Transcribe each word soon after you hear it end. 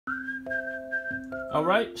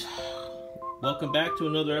Alright, welcome back to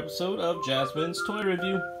another episode of Jasmine's Toy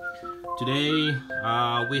Review. Today,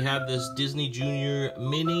 we have this Disney Junior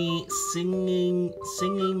Minnie singing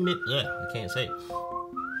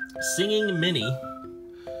Minnie.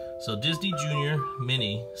 So Disney Junior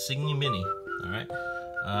Minnie, singing Minnie, alright?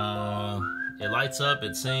 It lights up,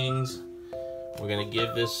 it sings. We're gonna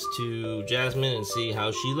give this to Jasmine and see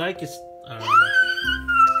how she likes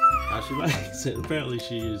it. Apparently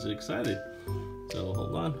she is excited. So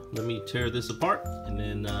hold on, let me tear this apart and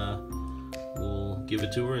then we'll give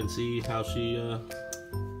it to her and see how she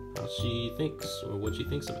thinks, or what she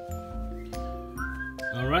thinks of it.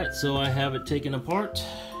 Alright, so I have it taken apart.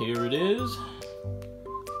 Here it is.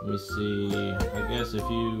 Let me see. I guess if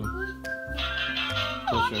you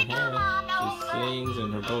push her hand, she sings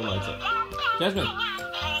and her bow lights up. Jasmine,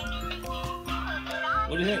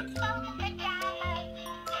 what do you think?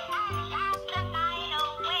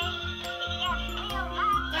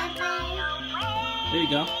 There you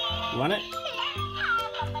go. You want it?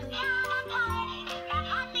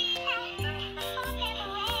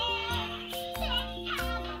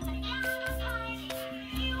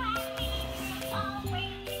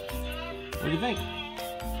 What do you think?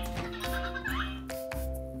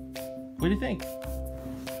 What do you think?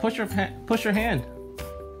 Push her hand. Push her hand,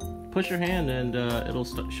 and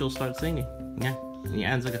she'll start singing. Yeah,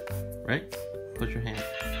 right? Push her hand.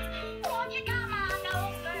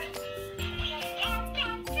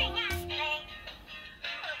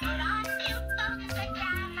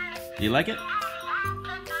 Do you like it?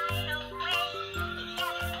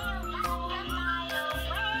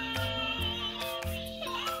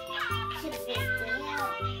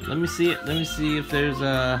 Let me see it. Let me see if there's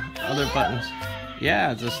other buttons.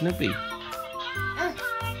 Yeah, it's a Snoopy.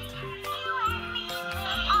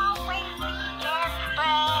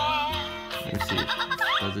 Let me see.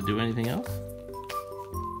 Does it do anything else?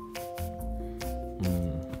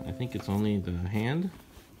 I think it's only the hand.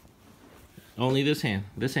 Only this hand.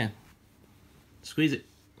 This hand. Squeeze it.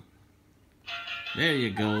 There you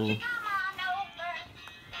go.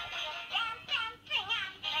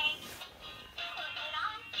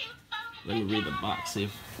 Let me read the box, see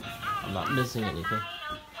if I'm not missing anything.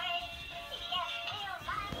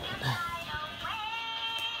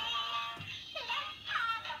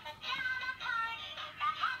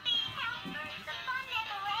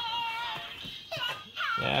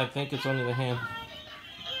 Yeah, I think it's only the hand.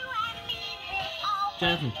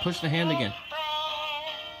 Jasmine, push the hand again.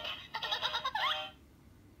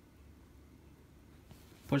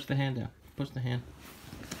 Push the hand down. Push the hand.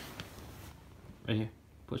 Right here.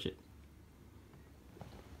 Push it.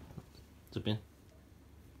 Zip in.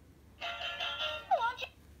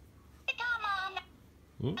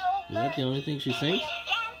 Is that the only thing she sings?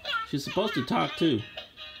 She's supposed to talk too.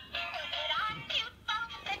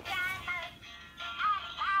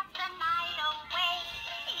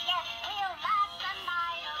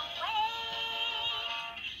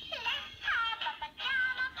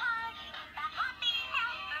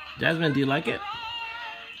 Jasmine, do you like it?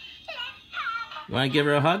 You want to give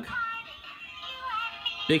her a hug?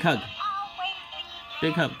 Big hug.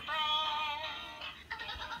 Big hug.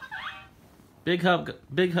 Big hug.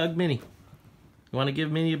 Big hug, Minnie. You want to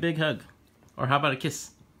give Minnie a big hug? Or how about a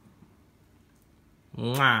kiss?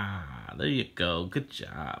 Mwah. There you go. Good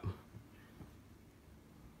job.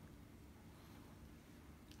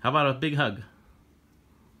 How about a big hug?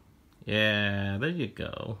 Yeah, there you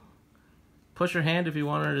go. Push her hand if you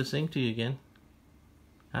want her to sing to you again.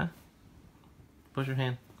 Huh? Push her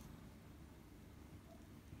hand.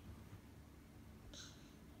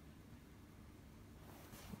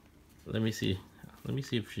 Let me see. Let me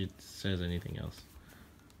see if she says anything else.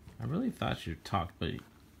 I really thought she talked, but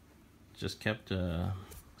just kept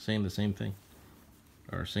saying the same thing.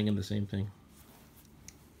 Or singing the same thing.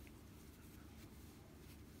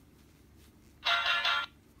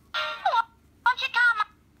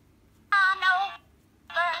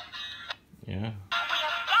 Yeah.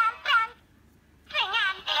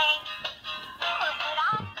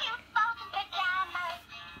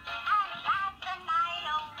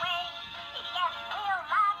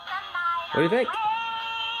 What do you think?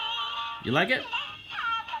 You like it?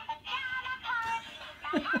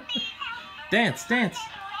 Dance, dance.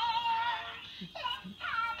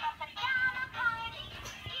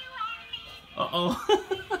 Uh-oh.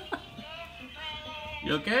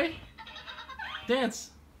 You okay?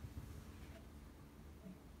 Dance.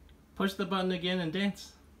 Push the button again and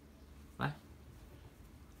dance. Bye.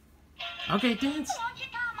 Okay, dance.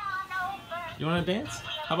 You want to dance?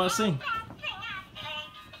 How about sing?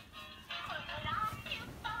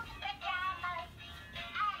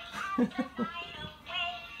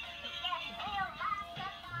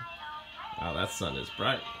 Wow, that sun is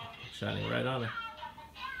bright. Shining right on her.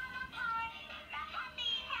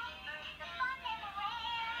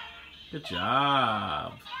 Good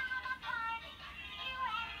job.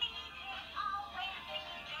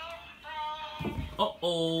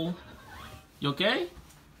 Uh-oh. You okay?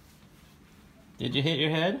 Did you hit your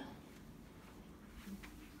head?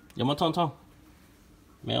 Yama Tong Tong.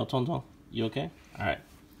 Male Tong Tong. You okay? Alright.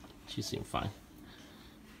 She seemed fine.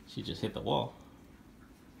 She just hit the wall.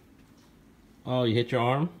 Oh, you hit your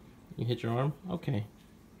arm? You hit your arm? Okay.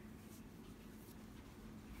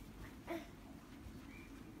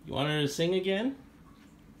 You want her to sing again?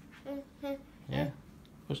 Yeah.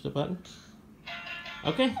 Push the button.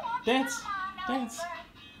 Okay. Dance. Dance.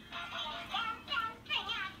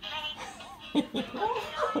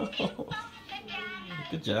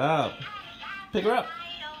 Good job. Pick her up.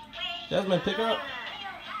 Jasmine, pick her up.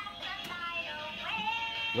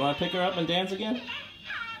 You want to pick her up and dance again?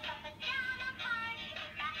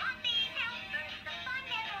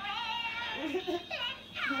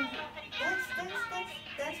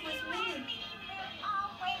 That's with Minnie.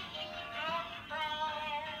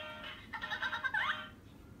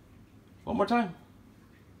 One more time.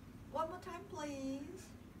 One more time, please.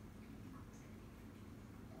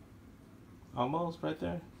 Almost right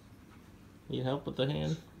there. Need help with the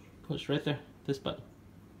hand? Push right there. This button.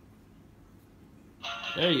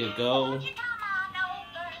 There you go.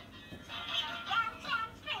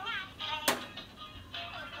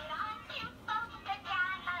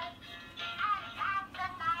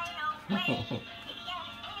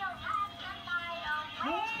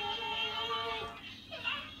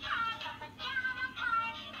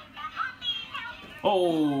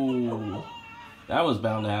 Oh, that was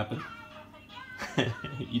bound to happen.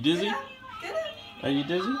 You dizzy? Get it? Are you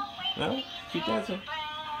dizzy? No? Keep dancing.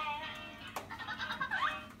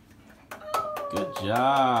 Good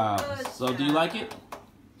job. So do you like it?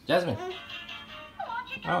 Jasmine?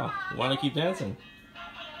 Oh, you want to keep dancing?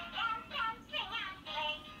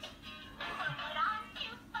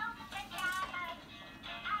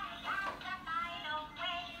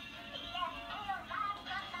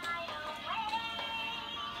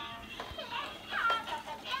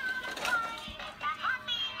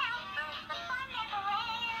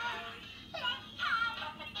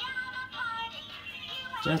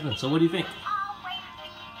 Jasmine, so what do you think?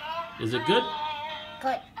 Is it good?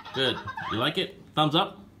 Good. Good. You like it? Thumbs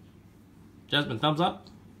up? Jasmine, thumbs up?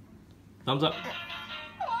 Thumbs up?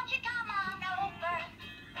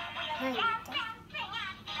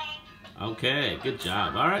 Okay, good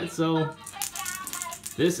job. Alright, so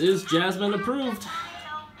this is Jasmine approved.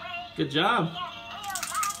 Good job.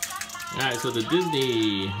 Alright, so the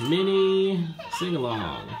Disney Minnie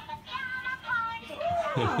sing-along.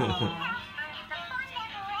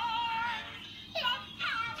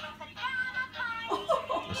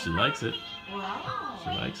 She likes it. Wow. She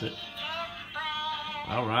likes it.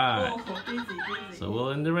 All right. Oh, busy. So we'll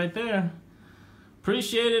end it right there.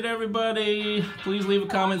 Appreciate it, everybody. Please leave a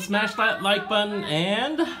comment, smash that like button,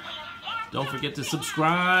 and don't forget to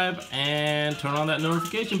subscribe and turn on that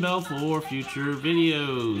notification bell for future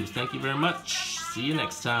videos. Thank you very much. See you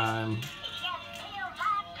next time.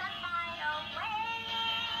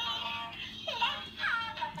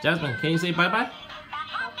 Jasmine, can you say bye-bye?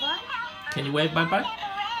 Bye-bye. Can you wave bye-bye?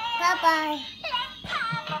 Bye-bye.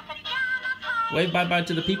 Wave bye-bye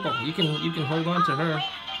to the people. You can hold on to her.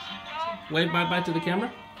 Wave bye-bye to the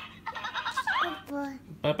camera. Bye-bye.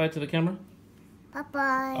 Bye-bye to the camera.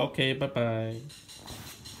 Bye-bye. Okay, bye-bye.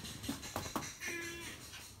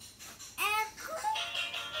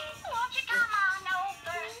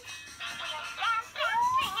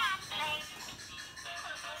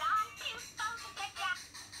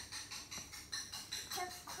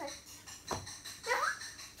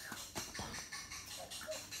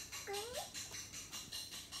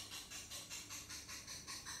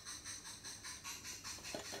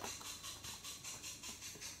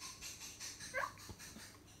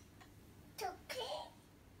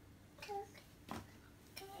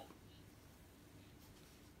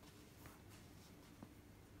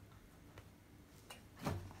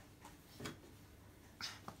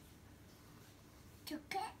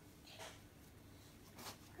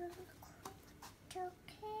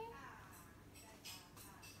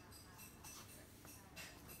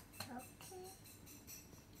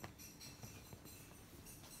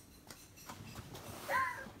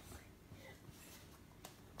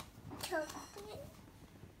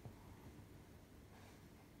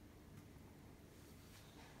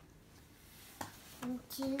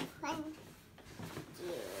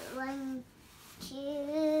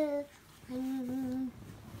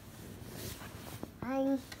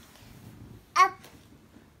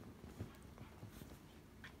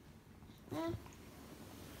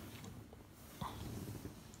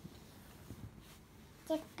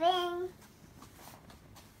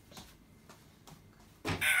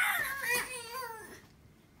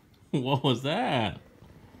 What was that?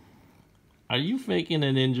 Are you faking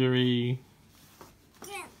an injury?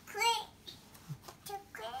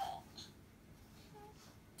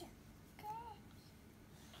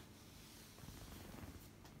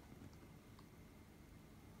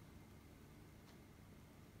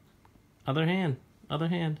 Other hand. Other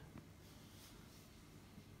hand.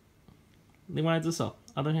 Liwain dito.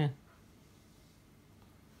 Other hand.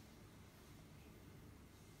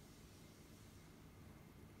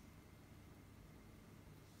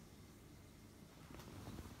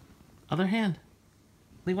 Other hand.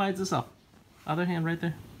 Liwain dito. Other hand right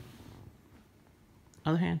there.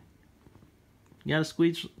 Other hand. You gotta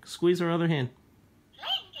squeeze her other hand.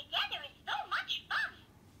 Playing together is so much fun.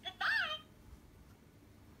 Goodbye.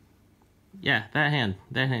 Yeah, that hand.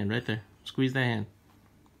 That hand right there. Squeeze that hand.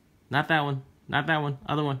 Not that one. Not that one.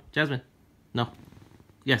 Other one. Jasmine. No.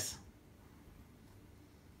 Yes.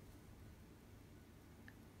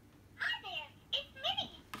 Hi there, it's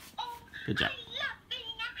Minnie. Oh, Good job. I love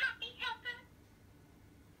being a happy helper.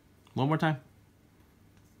 One more time.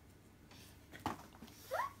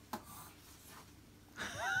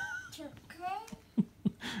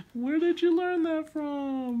 Where did you learn that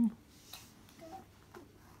from?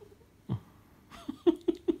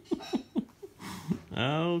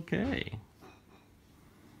 Okay.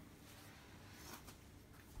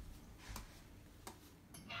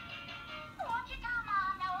 Won't you come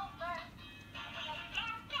on over? We'll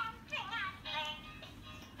dance and sing and play.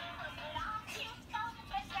 Put on cute clothes,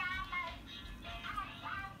 pajamas, and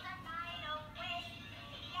dance the night away.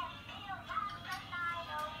 Yes, we'll dance the night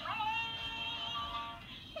away.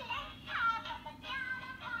 Let's have a pajama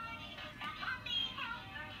party. The happy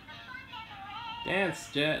helpers, the fun and rain. Dance,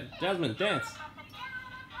 Jasmine, dance.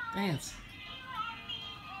 Dance.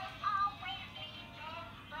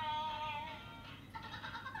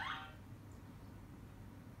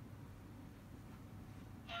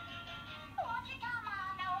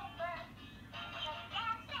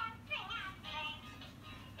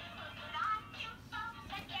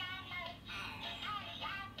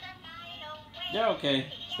 You're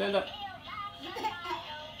okay. Stand up.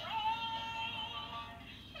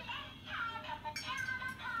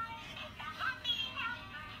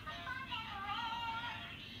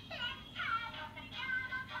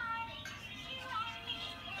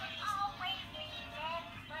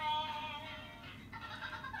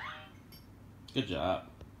 Good job.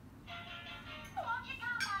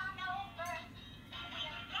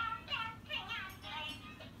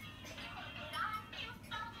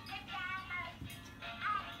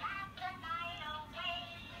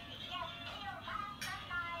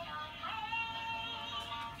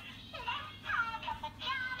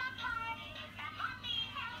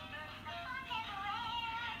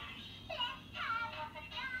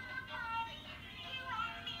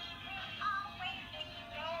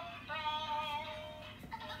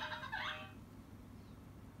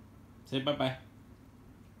 Say bye-bye.